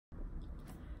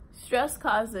Stress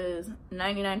causes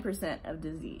 99% of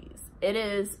disease. It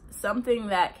is something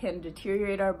that can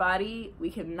deteriorate our body. We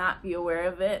cannot be aware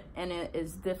of it, and it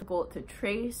is difficult to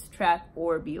trace, track,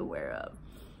 or be aware of.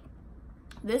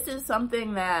 This is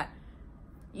something that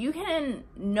you can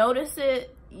notice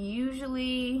it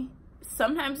usually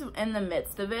sometimes in the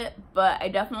midst of it, but I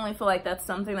definitely feel like that's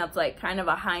something that's like kind of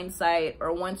a hindsight,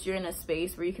 or once you're in a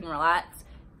space where you can relax,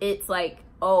 it's like,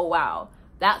 oh wow,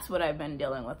 that's what I've been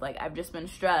dealing with. Like, I've just been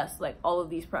stressed, like all of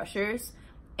these pressures.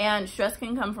 And stress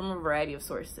can come from a variety of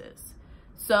sources.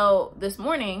 So this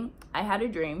morning I had a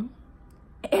dream,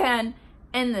 and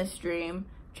in this dream,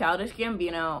 Childish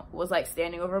Gambino was like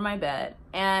standing over my bed,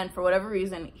 and for whatever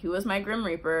reason, he was my Grim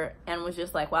Reaper and was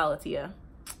just like, wow, Latia,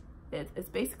 it's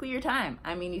basically your time.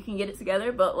 I mean, you can get it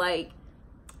together, but like,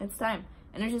 it's time.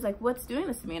 And it's just like, what's doing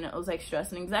this to me? And it was like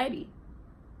stress and anxiety.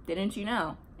 Didn't you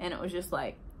know? And it was just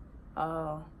like,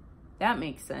 oh, that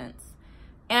makes sense.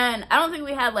 And I don't think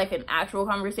we had like an actual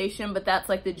conversation, but that's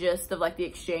like the gist of like the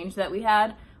exchange that we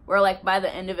had, where like by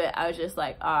the end of it, I was just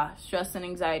like, stress and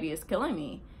anxiety is killing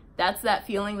me. That's that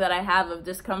feeling that I have of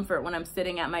discomfort when I'm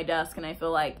sitting at my desk and I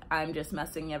feel like I'm just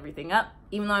messing everything up,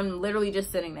 even though I'm literally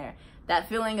just sitting there. That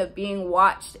feeling of being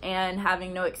watched and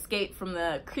having no escape from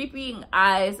the creeping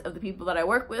eyes of the people that I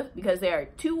work with, because they are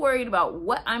too worried about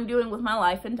what I'm doing with my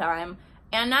life and time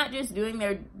and not just doing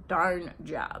their darn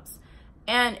jobs.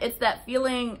 And it's that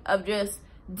feeling of just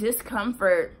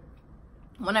discomfort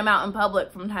when I'm out in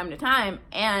public from time to time,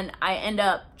 and I end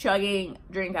up chugging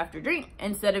drink after drink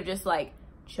instead of just like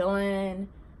chilling,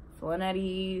 feeling at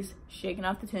ease, shaking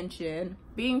off the tension,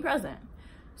 being present.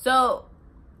 So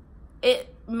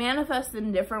it manifests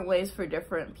in different ways for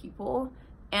different people.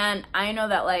 And I know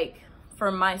that like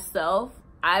for myself,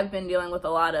 I've been dealing with a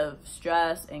lot of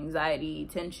stress, anxiety,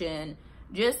 tension,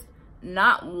 just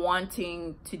not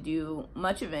wanting to do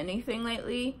much of anything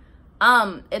lately.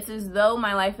 It's as though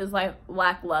my life is like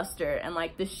lackluster, and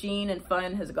like the sheen and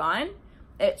fun has gone.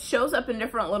 It shows up in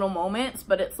different little moments,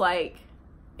 but it's like,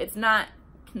 it's not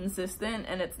consistent,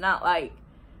 and it's not like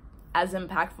as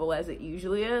impactful as it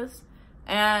usually is.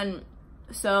 And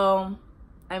so,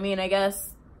 I mean, I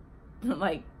guess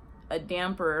like a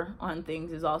damper on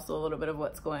things is also a little bit of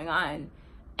what's going on.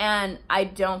 And I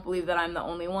don't believe that I'm the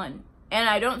only one. And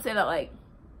I don't say that like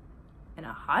in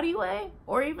a haughty way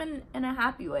or even in a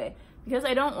happy way, because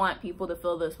I don't want people to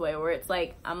feel this way where it's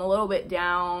like I'm a little bit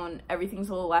down, everything's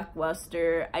a little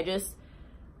lackluster, I just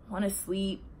want to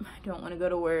sleep, I don't want to go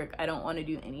to work, I don't want to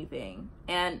do anything.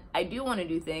 And I do want to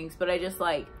do things, but I just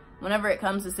like, whenever it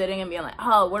comes to sitting and being like,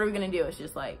 oh, what are we gonna do? It's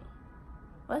just like,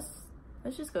 let's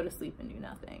just go to sleep and do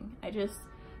nothing. I just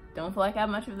don't feel like I have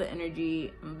much of the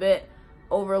energy. I'm a bit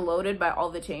overloaded by all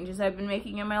the changes I've been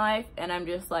making in my life, and I'm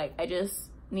just like, I just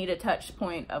need a touch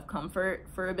point of comfort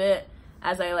for a bit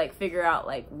as I like figure out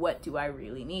like, what do I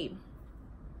really need?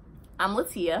 I'm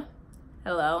Latia,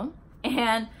 hello,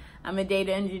 and I'm a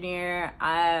data engineer.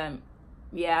 I'm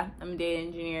a data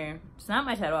engineer. It's not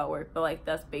my title at work, but like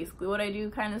that's basically what I do,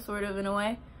 kind of, sort of, in a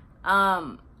way.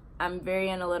 I'm very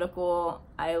analytical.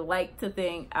 I like to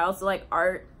think. I also like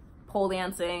art, pole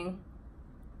dancing,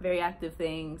 very active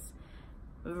things,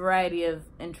 a variety of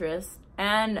interests.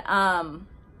 And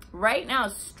right now,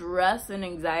 stress and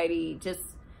anxiety just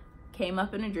came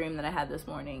up in a dream that I had this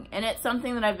morning. And it's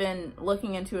something that I've been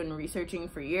looking into and researching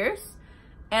for years.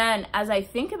 And as I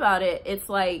think about it, it's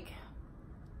like,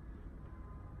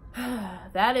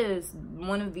 that is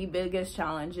one of the biggest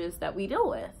challenges that we deal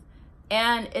with.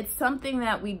 And it's something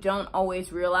that we don't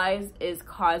always realize is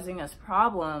causing us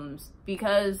problems,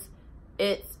 because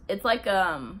it's like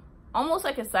almost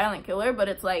like a silent killer, but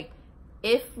it's like,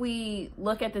 if we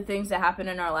look at the things that happen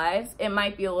in our lives, it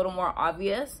might be a little more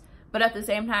obvious. But at the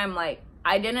same time, like,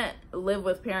 I didn't live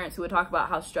with parents who would talk about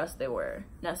how stressed they were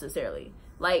necessarily.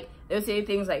 Like, they would say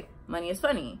things like, money is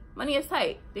funny, money is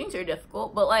tight, things are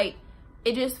difficult, but like,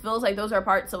 it just feels like those are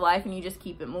parts of life and you just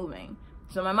keep it moving.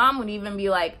 So my mom would even be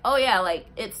like, oh yeah, like,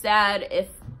 it's sad if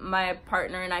my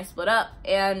partner and I split up,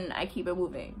 and I keep it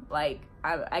moving. Like,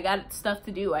 I got stuff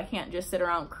to do. I can't just sit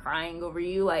around crying over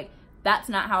you. Like, that's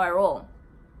not how I roll.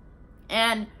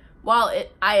 And while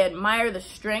I admire the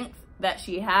strength that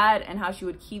she had and how she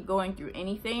would keep going through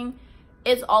anything,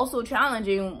 it's also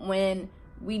challenging when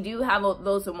we do have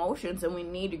those emotions and we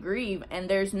need to grieve, and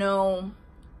there's no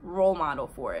role model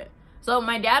for it. So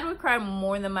my dad would cry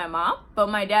more than my mom, but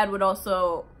my dad would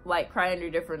also like cry under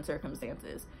different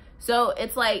circumstances. So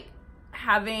it's like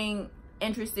having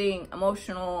interesting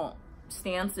emotional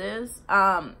stances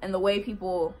and the way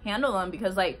people handle them,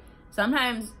 because like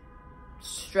sometimes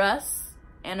stress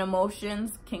and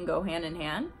emotions can go hand in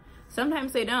hand.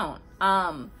 Sometimes they don't.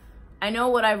 I know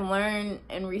what I've learned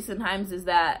in recent times is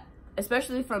that,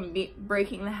 especially from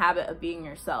breaking the habit of being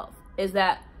yourself, is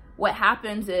that what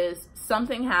happens is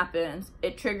something happens,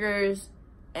 it triggers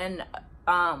an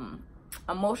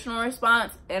emotional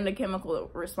response and a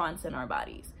chemical response in our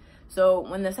bodies. So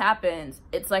when this happens,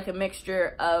 it's like a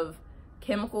mixture of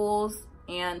chemicals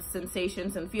and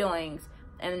sensations and feelings,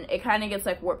 and it kind of gets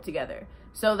like warped together.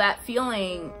 So that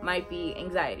feeling might be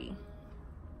anxiety.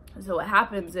 So what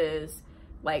happens is,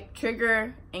 like,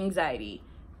 trigger anxiety,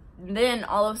 then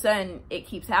all of a sudden it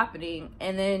keeps happening,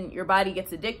 and then your body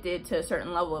gets addicted to a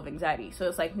certain level of anxiety. So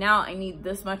it's like, now I need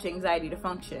this much anxiety to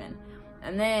function,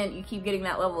 and then you keep getting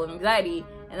that level of anxiety,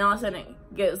 and all of a sudden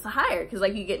it gets higher because,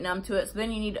 like, you get numb to it, so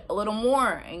then you need a little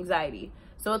more anxiety.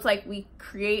 So it's like we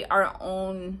create our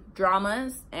own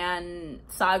dramas and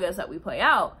sagas that we play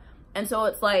out. And so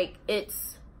it's like,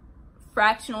 it's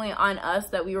fractionally on us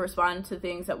that we respond to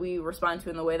things that we respond to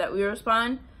in the way that we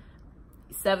respond.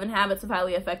 7 Habits of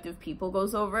Highly Effective People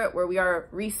goes over it, where we are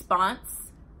response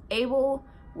able,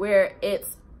 where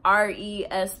it's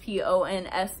RESPONSE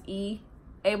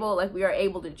able, like we are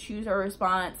able to choose our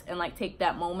response and like take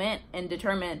that moment and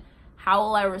determine, how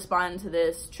will I respond to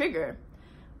this trigger?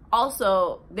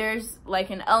 Also, there's like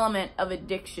an element of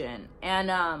addiction,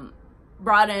 and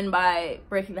brought in by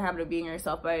Breaking the Habit of Being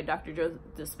Yourself by Dr. Joe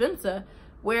Dispenza,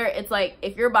 where it's like,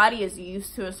 if your body is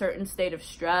used to a certain state of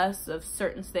stress, a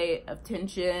certain state of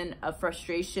tension, of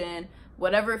frustration,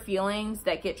 whatever feelings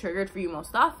that get triggered for you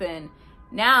most often,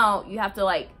 now you have to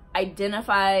like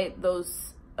identify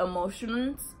those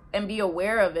emotions and be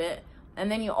aware of it. And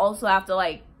then you also have to,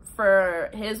 like, for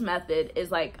his method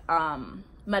is like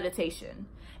meditation.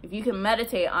 If you can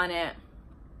meditate on it,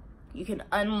 you can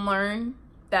unlearn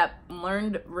that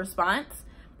learned response,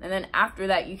 and then after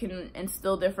that you can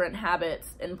instill different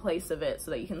habits in place of it so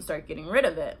that you can start getting rid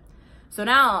of it. So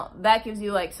now that gives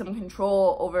you like some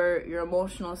control over your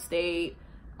emotional state.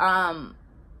 7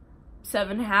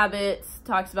 Habits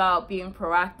talks about being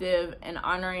proactive and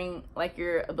honoring like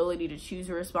your ability to choose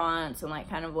a response and like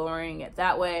kind of lowering it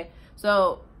that way.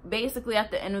 So basically,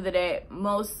 at the end of the day,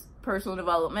 most personal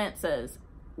development says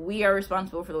we are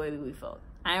responsible for the way that we feel.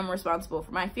 I am responsible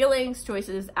for my feelings,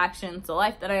 choices, actions, the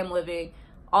life that I am living,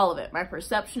 all of it. My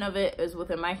perception of it is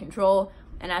within my control,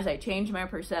 and as I change my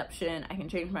perception, I can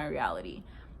change my reality.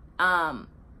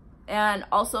 And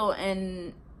also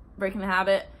in Breaking the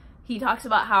Habit, he talks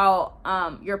about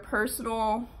how your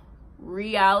personal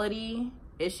reality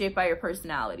is shaped by your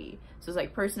personality. So it's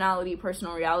like personality,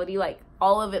 personal reality, like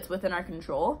all of it's within our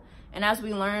control. And as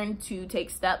we learn to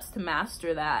take steps to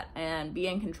master that and be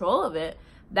in control of it,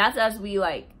 that's as we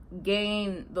like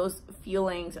gain those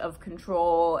feelings of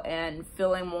control and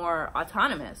feeling more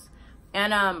autonomous.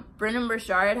 And Brendon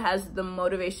Burchard has the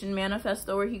Motivation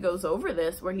Manifesto, where he goes over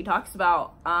this, where he talks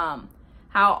about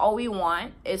how all we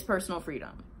want is personal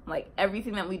freedom. Like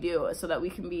everything that we do is so that we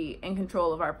can be in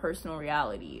control of our personal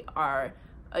reality, our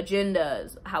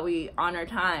agendas, how we honor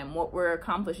time, what we're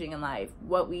accomplishing in life,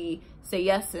 what we say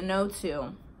yes and no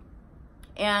to.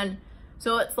 And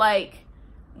so it's like,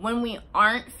 when we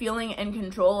aren't feeling in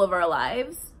control of our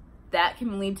lives, that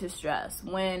can lead to stress.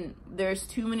 When there's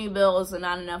too many bills and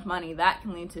not enough money, that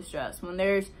can lead to stress. When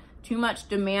there's too much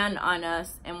demand on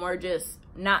us and we're just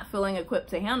not feeling equipped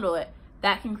to handle it,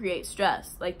 that can create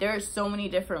stress. Like, there's so many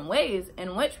different ways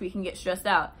in which we can get stressed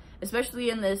out, especially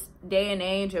in this day and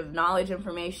age of knowledge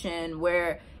information,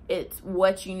 where it's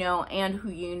what you know and who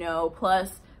you know,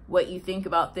 plus what you think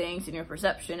about things and your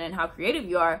perception and how creative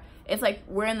you are. It's like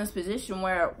we're in this position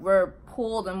where we're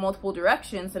pulled in multiple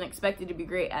directions and expected to be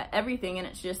great at everything, and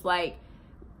it's just like,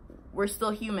 we're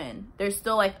still human. There's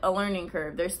still like a learning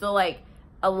curve. There's still like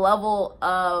a level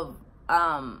of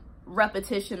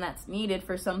repetition that's needed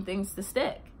for some things to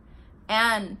stick.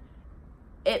 And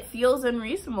it feels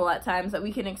unreasonable at times that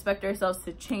we can expect ourselves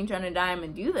to change on a dime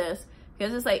and do this,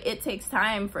 because it's like, it takes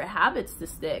time for habits to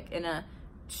stick and a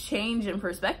change in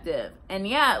perspective. And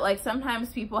yeah, like sometimes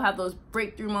people have those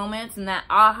breakthrough moments and that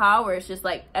aha, where it's just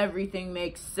like everything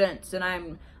makes sense and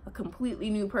I'm a completely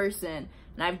new person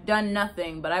and I've done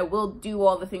nothing, but I will do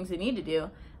all the things I need to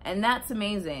do. And that's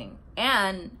amazing.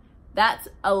 And that's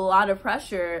a lot of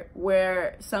pressure,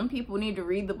 where some people need to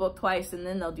read the book twice and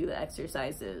then they'll do the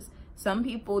exercises. Some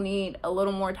people need a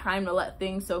little more time to let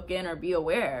things soak in or be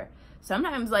aware.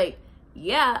 Sometimes, like,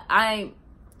 yeah, I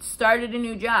started a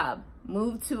new job,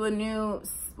 moved to a new,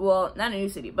 well, not a new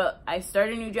city, but I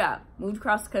started a new job, moved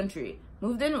across the country,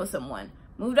 moved in with someone,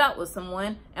 moved out with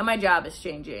someone, and my job is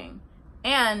changing.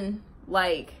 And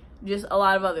like, just a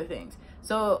lot of other things.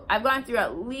 So I've gone through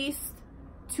at least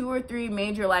 2 or 3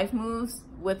 major life moves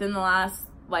within the last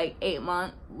like 8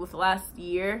 months, with the last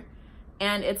year.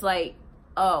 And it's like,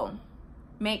 oh,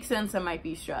 makes sense, I might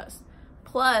be stressed.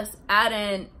 Plus, add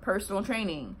in personal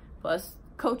training, plus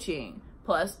coaching,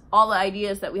 plus all the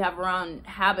ideas that we have around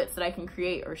habits that I can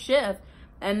create or shift.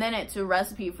 And then it's a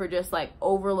recipe for just like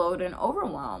overload and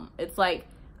overwhelm. It's like,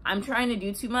 I'm trying to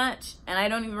do too much and I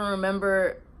don't even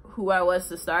remember who I was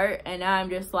to start. And now I'm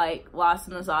just like lost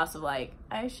in the sauce of like,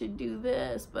 I should do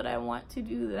this, but I want to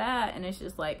do that. And it's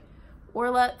just like,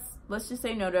 or let's just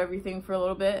say no to everything for a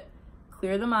little bit,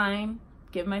 clear the mind,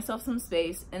 give myself some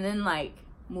space, and then like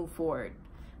move forward.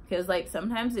 Because like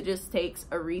sometimes it just takes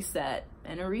a reset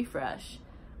and a refresh.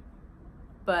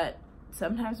 But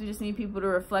sometimes we just need people to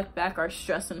reflect back our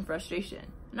stress and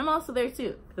frustration. And I'm also there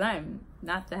too, because I'm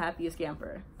not the happiest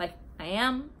camper. Like I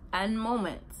am at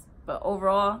moments, but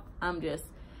overall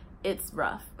it's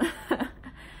rough.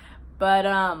 But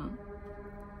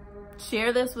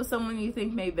share this with someone you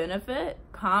think may benefit.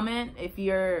 Comment if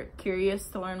you're curious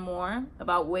to learn more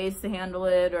about ways to handle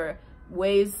it or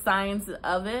signs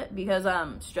of it, because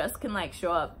stress can like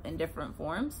show up in different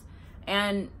forms.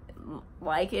 And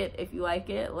like it if you like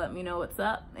it, let me know what's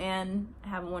up, and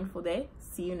have a wonderful day.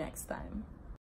 See you next time.